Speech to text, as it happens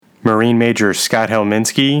Marine Major Scott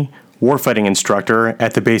Helminski, warfighting instructor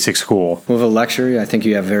at the basic school. With a lecture, I think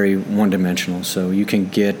you have very one-dimensional, so you can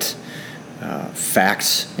get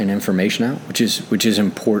facts and information out, which is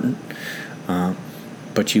important,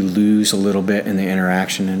 but you lose a little bit in the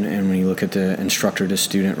interaction, and when you look at the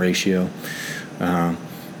instructor-to-student ratio,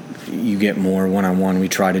 you get more one-on-one. We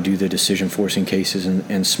try to do the decision-forcing cases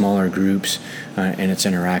in smaller groups, and it's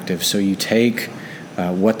interactive. So you take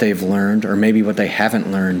what they've learned, or maybe what they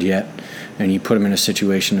haven't learned yet, and you put them in a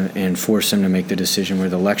situation and force them to make the decision, where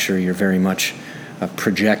the lecture, you're very much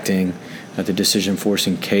projecting. The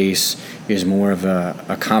decision-forcing case is more of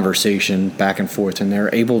a conversation back and forth, and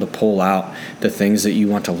they're able to pull out the things that you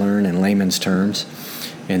want to learn in layman's terms,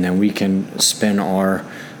 and then we can spin our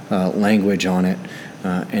language on it.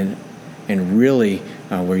 And really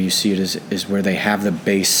where you see it is where they have the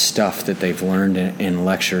base stuff that they've learned in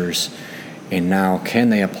lectures, and now can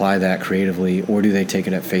they apply that creatively, or do they take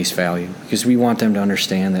it at face value? Because we want them to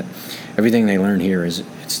understand that everything they learn here it's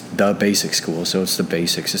the basic school, so it's the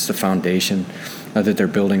basics, it's the foundation that they're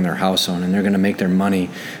building their house on, and they're going to make their money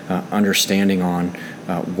understanding on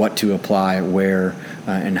what to apply, where,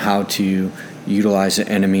 and how to utilize the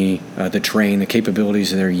enemy, the terrain, the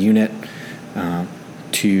capabilities of their unit,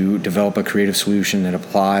 to develop a creative solution that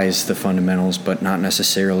applies the fundamentals, but not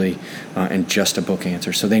necessarily in just a book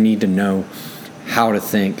answer. So they need to know how to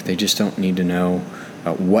think. They just don't need to know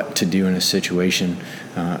what to do in a situation.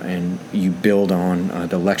 And you build on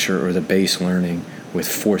the lecture or the base learning with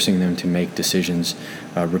forcing them to make decisions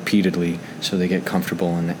repeatedly so they get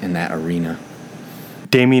comfortable in that arena.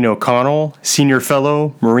 Damien O'Connell, Senior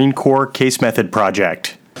Fellow, Marine Corps Case Method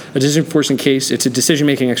Project. A decision-forcing case, it's a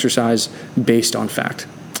decision-making exercise based on fact.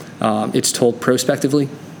 It's told prospectively,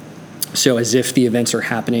 so as if the events are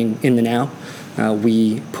happening in the now.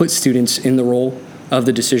 We put students in the role of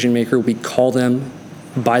the decision-maker. We call them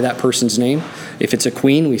by that person's name. If it's a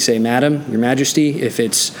queen, we say, Madam, Your Majesty. If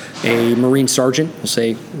it's a Marine sergeant, we'll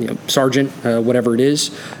say, Sergeant, whatever it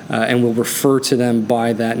is, and we'll refer to them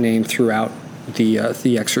by that name throughout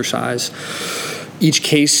the exercise. Each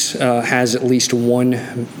case has at least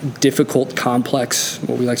one difficult, complex,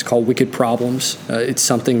 what we like to call wicked problems. It's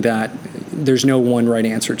something that there's no one right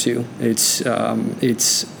answer to. It's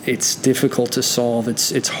difficult to solve.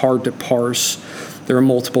 It's hard to parse. There are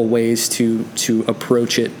multiple ways to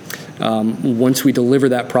approach it. Once we deliver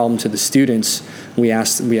that problem to the students, we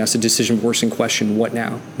ask a decision-forcing question: What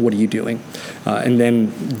now? What are you doing? And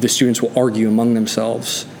then the students will argue among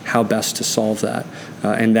themselves how best to solve that.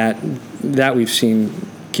 And that we've seen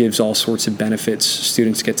gives all sorts of benefits.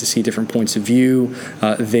 Students get to see different points of view.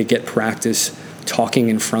 They get practice talking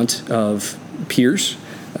in front of peers,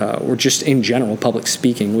 or just in general public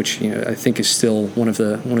speaking, which I think is still one of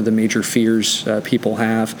the major fears people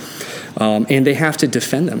have. And they have to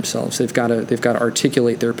defend themselves. They've got to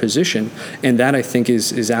articulate their position, and that I think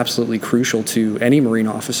is absolutely crucial to any Marine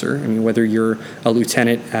officer. I mean, whether you're a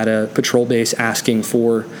lieutenant at a patrol base asking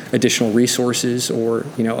for additional resources, or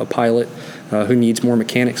a pilot who needs more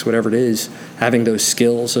mechanics, whatever it is, having those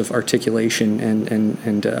skills of articulation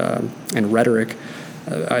and rhetoric,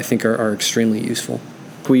 I think are extremely useful.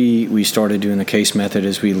 We started doing the case method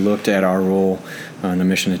as we looked at our role on the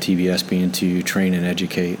mission of TBS being to train and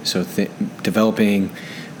educate. So developing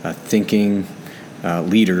thinking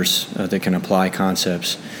leaders that can apply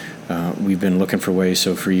concepts. We've been looking for ways.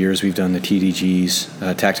 So for years we've done the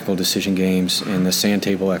TDGs, tactical decision games, and the sand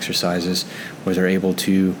table exercises, where they're able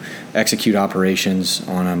to execute operations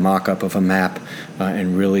on a mock-up of a map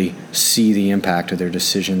and really see the impact of their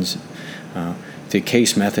decisions. The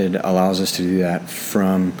case method allows us to do that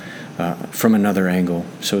from another angle.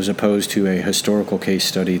 So as opposed to a historical case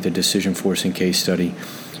study, the decision-forcing case study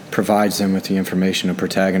provides them with the information a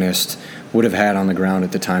protagonist would have had on the ground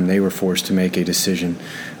at the time they were forced to make a decision,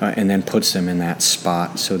 and then puts them in that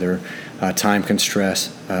spot. So they're time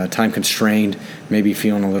constrained, maybe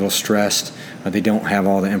feeling a little stressed. They don't have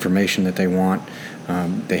all the information that they want.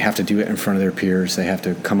 They have to do it in front of their peers. They have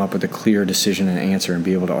to come up with a clear decision and answer and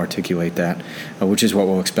be able to articulate that, which is what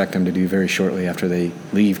we'll expect them to do very shortly after they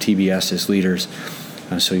leave TBS as leaders.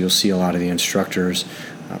 So you'll see a lot of the instructors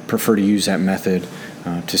prefer to use that method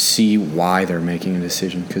to see why they're making a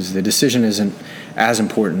decision, because the decision isn't as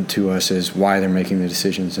important to us as why they're making the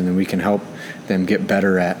decisions, and then we can help them get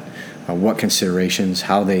better at what considerations,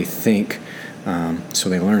 how they think, so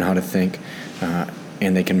they learn how to think,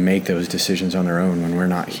 and they can make those decisions on their own when we're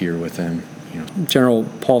not here with them. General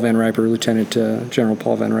Paul Van Riper, Lieutenant General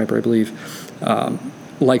Paul Van Riper, I believe,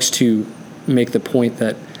 likes to make the point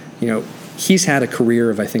that, he's had a career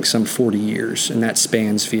of, I think, some 40 years, and that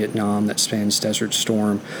spans Vietnam, that spans Desert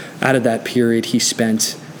Storm. Out of that period, he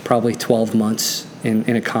spent probably 12 months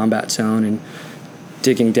in a combat zone, and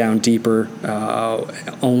digging down deeper,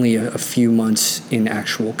 only a few months in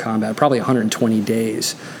actual combat, probably 120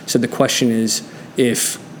 days. So the question is,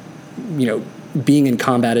 if being in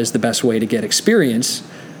combat is the best way to get experience,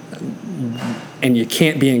 and you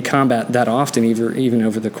can't be in combat that often, even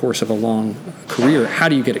over the course of a long career, how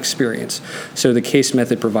do you get experience? So the CASE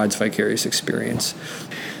method provides vicarious experience.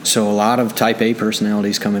 So a lot of type A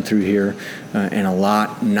personalities coming through here, and a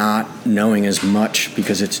lot not knowing as much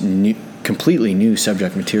because it's completely new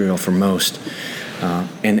subject material for most.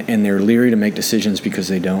 And they're leery to make decisions because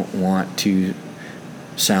they don't want to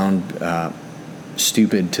sound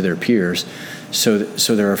stupid to their peers. So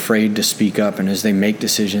they're afraid to speak up, and as they make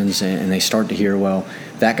decisions and they start to hear, well,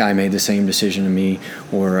 that guy made the same decision to me,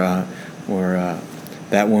 or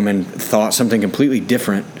that woman thought something completely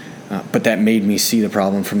different, but that made me see the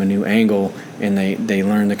problem from a new angle, and they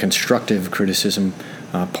learn the constructive criticism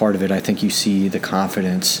part of it. I think you see the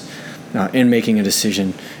confidence in making a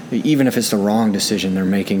decision. Even if it's the wrong decision, they're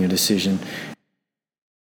making a decision.